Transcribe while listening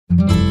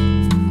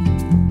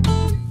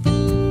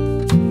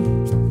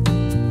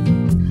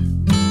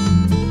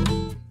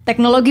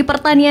Teknologi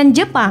pertanian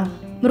Jepang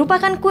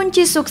merupakan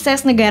kunci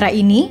sukses negara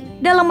ini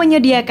dalam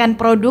menyediakan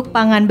produk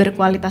pangan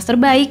berkualitas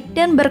terbaik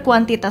dan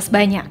berkuantitas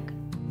banyak.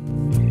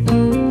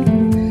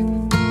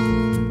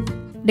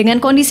 Dengan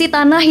kondisi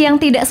tanah yang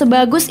tidak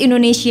sebagus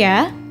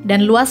Indonesia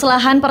dan luas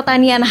lahan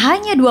pertanian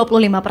hanya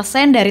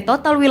 25% dari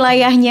total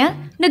wilayahnya,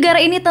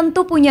 negara ini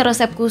tentu punya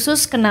resep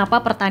khusus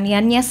kenapa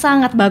pertaniannya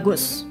sangat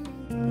bagus.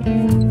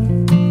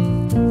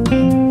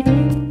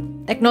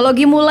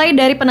 Teknologi mulai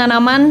dari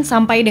penanaman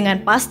sampai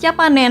dengan pasca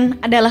panen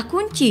adalah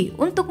kunci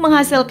untuk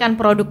menghasilkan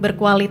produk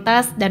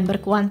berkualitas dan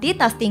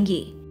berkuantitas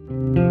tinggi.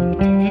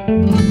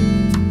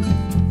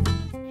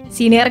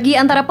 Sinergi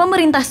antara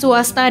pemerintah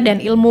swasta dan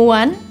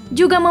ilmuwan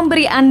juga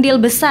memberi andil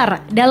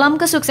besar dalam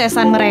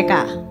kesuksesan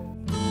mereka.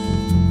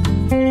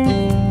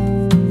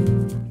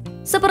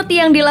 Seperti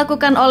yang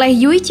dilakukan oleh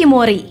Yuichi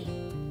Mori,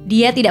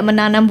 dia tidak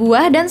menanam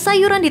buah dan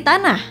sayuran di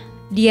tanah,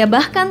 dia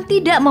bahkan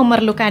tidak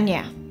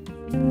memerlukannya.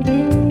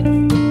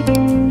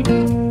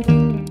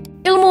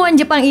 Ilmuwan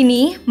Jepang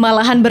ini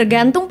malahan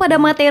bergantung pada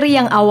materi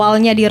yang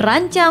awalnya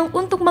dirancang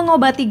untuk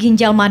mengobati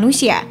ginjal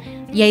manusia,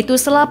 yaitu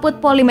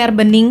selaput polimer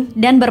bening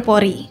dan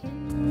berpori.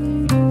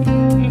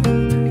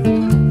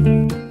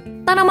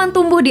 Tanaman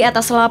tumbuh di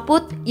atas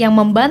selaput yang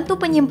membantu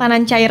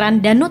penyimpanan cairan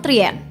dan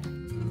nutrien.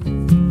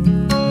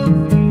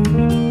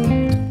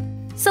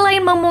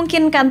 Selain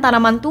memungkinkan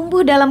tanaman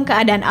tumbuh dalam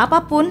keadaan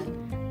apapun,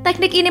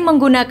 teknik ini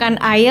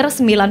menggunakan air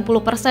 90%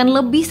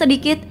 lebih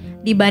sedikit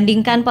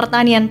dibandingkan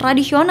pertanian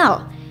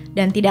tradisional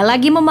dan tidak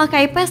lagi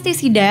memakai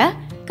pestisida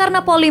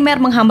karena polimer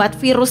menghambat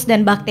virus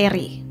dan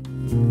bakteri.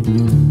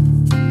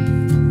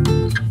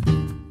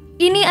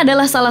 Ini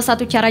adalah salah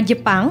satu cara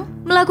Jepang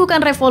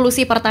melakukan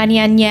revolusi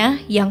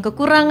pertaniannya yang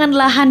kekurangan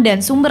lahan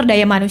dan sumber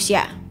daya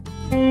manusia.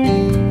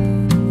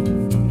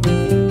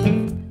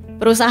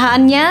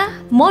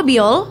 Perusahaannya,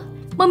 Mobil,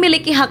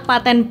 memiliki hak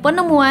paten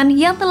penemuan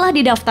yang telah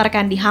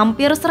didaftarkan di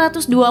hampir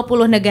 120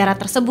 negara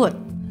tersebut.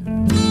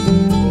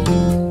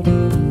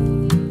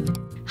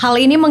 Hal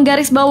ini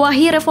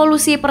menggarisbawahi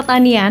revolusi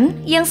pertanian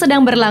yang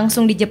sedang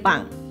berlangsung di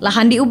Jepang.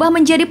 Lahan diubah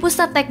menjadi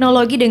pusat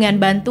teknologi dengan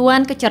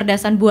bantuan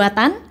kecerdasan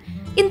buatan,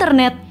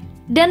 internet,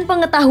 dan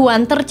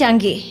pengetahuan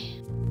tercanggih.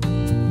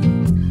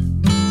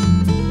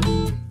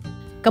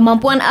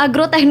 Kemampuan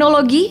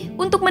agroteknologi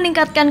untuk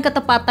meningkatkan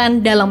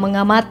ketepatan dalam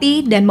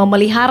mengamati dan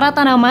memelihara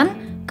tanaman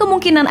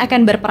kemungkinan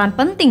akan berperan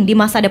penting di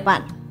masa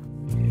depan.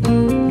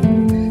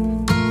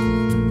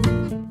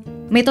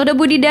 Metode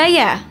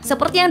budidaya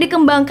seperti yang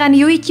dikembangkan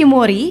Yuichi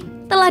Mori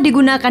telah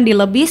digunakan di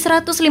lebih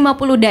 150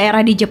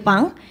 daerah di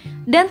Jepang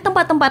dan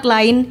tempat-tempat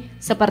lain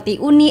seperti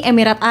Uni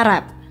Emirat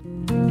Arab.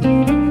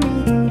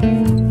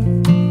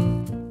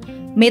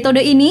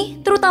 Metode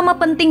ini terutama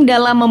penting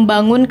dalam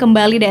membangun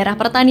kembali daerah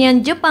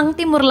pertanian Jepang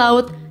Timur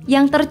Laut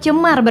yang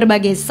tercemar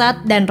berbagai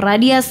zat dan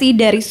radiasi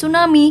dari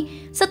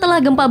tsunami setelah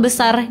gempa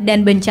besar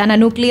dan bencana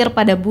nuklir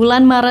pada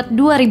bulan Maret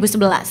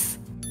 2011.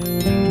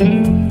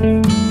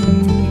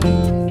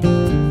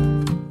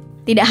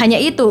 Tidak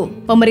hanya itu,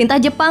 pemerintah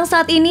Jepang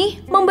saat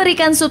ini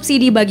memberikan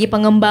subsidi bagi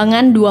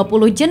pengembangan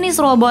 20 jenis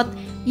robot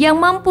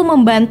yang mampu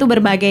membantu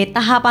berbagai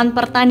tahapan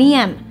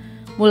pertanian,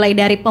 mulai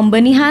dari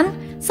pembenihan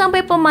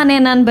sampai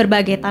pemanenan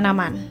berbagai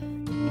tanaman.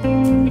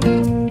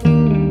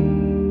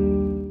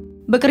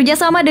 Bekerja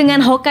sama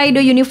dengan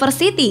Hokkaido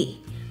University,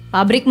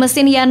 pabrik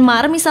mesin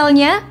Yanmar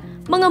misalnya,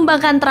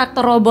 mengembangkan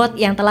traktor robot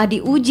yang telah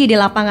diuji di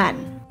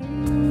lapangan.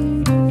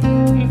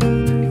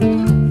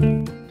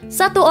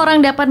 Satu orang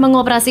dapat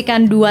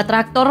mengoperasikan 2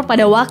 traktor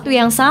pada waktu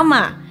yang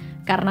sama,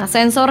 karena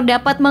sensor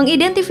dapat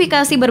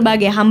mengidentifikasi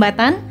berbagai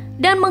hambatan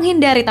dan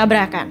menghindari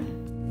tabrakan.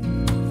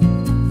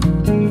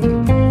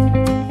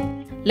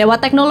 Lewat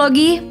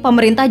teknologi,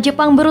 pemerintah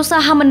Jepang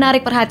berusaha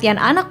menarik perhatian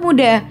anak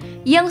muda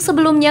yang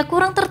sebelumnya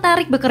kurang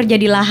tertarik bekerja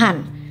di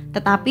lahan,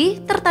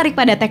 tetapi tertarik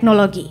pada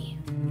teknologi.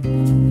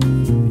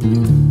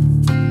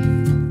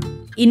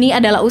 Ini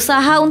adalah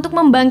usaha untuk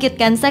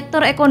membangkitkan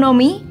sektor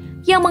ekonomi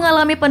yang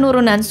mengalami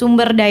penurunan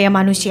sumber daya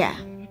manusia.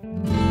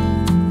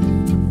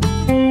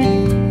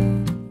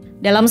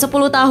 Dalam 10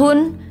 tahun,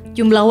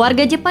 jumlah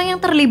warga Jepang yang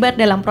terlibat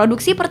dalam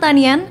produksi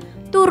pertanian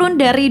turun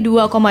dari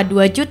 2,2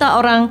 juta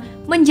orang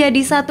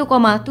menjadi 1,7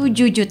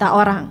 juta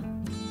orang.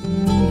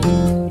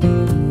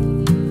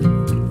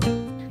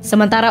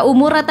 Sementara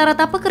umur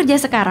rata-rata pekerja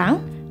sekarang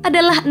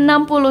adalah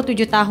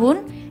 67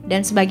 tahun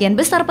dan sebagian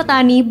besar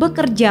petani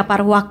bekerja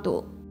paruh waktu.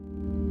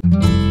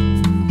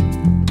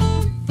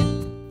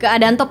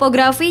 Keadaan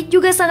topografi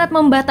juga sangat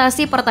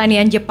membatasi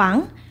pertanian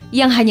Jepang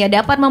yang hanya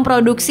dapat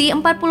memproduksi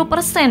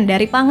 40%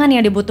 dari pangan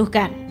yang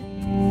dibutuhkan.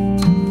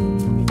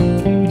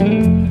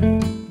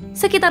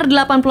 Sekitar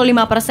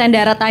 85%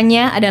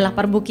 daratannya adalah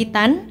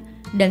perbukitan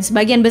dan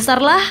sebagian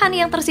besar lahan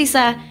yang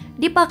tersisa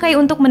dipakai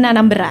untuk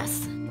menanam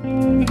beras.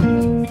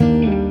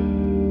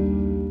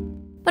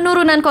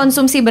 Penurunan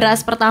konsumsi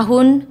beras per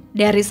tahun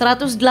dari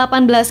 118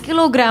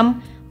 kg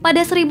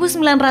pada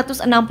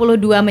 1962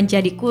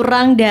 menjadi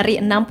kurang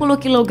dari 60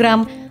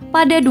 kg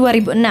pada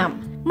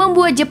 2006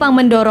 membuat Jepang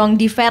mendorong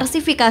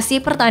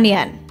diversifikasi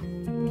pertanian.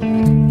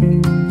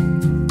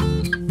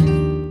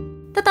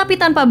 Tetapi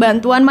tanpa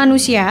bantuan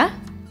manusia,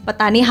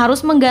 petani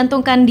harus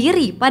menggantungkan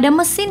diri pada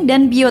mesin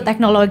dan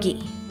bioteknologi.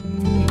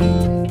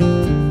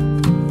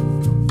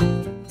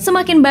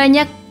 Semakin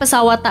banyak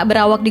pesawat tak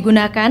berawak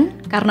digunakan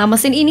karena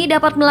mesin ini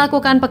dapat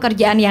melakukan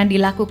pekerjaan yang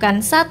dilakukan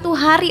 1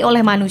 hari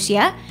oleh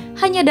manusia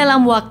hanya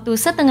dalam waktu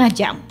setengah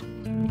jam.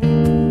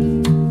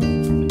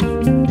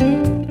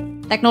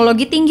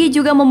 Teknologi tinggi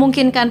juga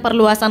memungkinkan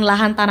perluasan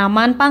lahan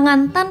tanaman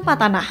pangan tanpa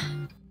tanah.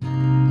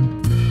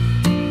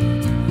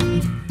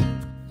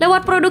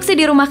 Lewat produksi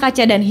di rumah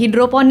kaca dan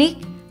hidroponik,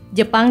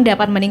 Jepang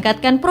dapat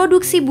meningkatkan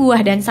produksi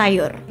buah dan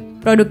sayur.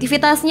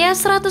 Produktivitasnya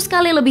 100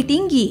 kali lebih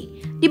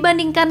tinggi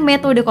dibandingkan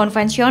metode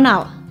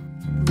konvensional.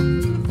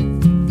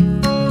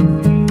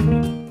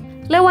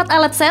 Lewat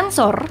alat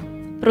sensor,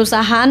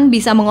 perusahaan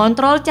bisa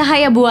mengontrol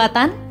cahaya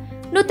buatan,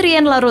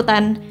 nutrien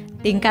larutan,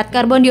 tingkat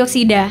karbon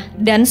dioksida,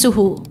 dan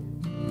suhu.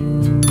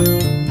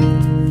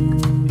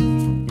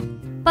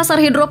 Pasar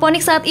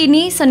hidroponik saat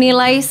ini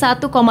senilai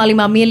 1,5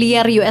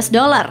 miliar US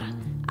dollar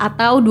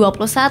atau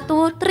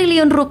 21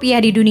 triliun rupiah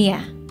di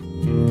dunia.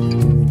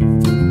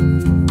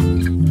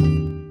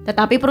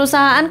 Tetapi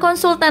perusahaan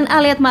konsultan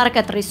Allied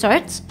Market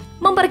Research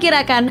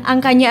memperkirakan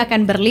angkanya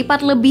akan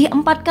berlipat lebih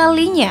 4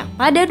 kalinya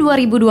pada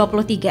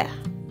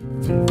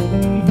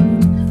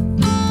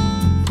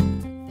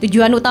 2023.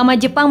 Tujuan utama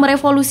Jepang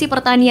merevolusi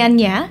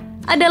pertaniannya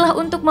adalah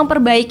untuk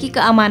memperbaiki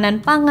keamanan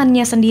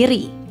pangannya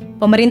sendiri.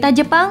 Pemerintah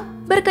Jepang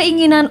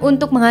berkeinginan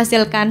untuk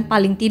menghasilkan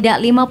paling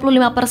tidak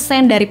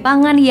 55% dari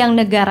pangan yang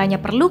negaranya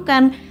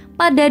perlukan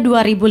pada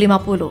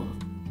 2050.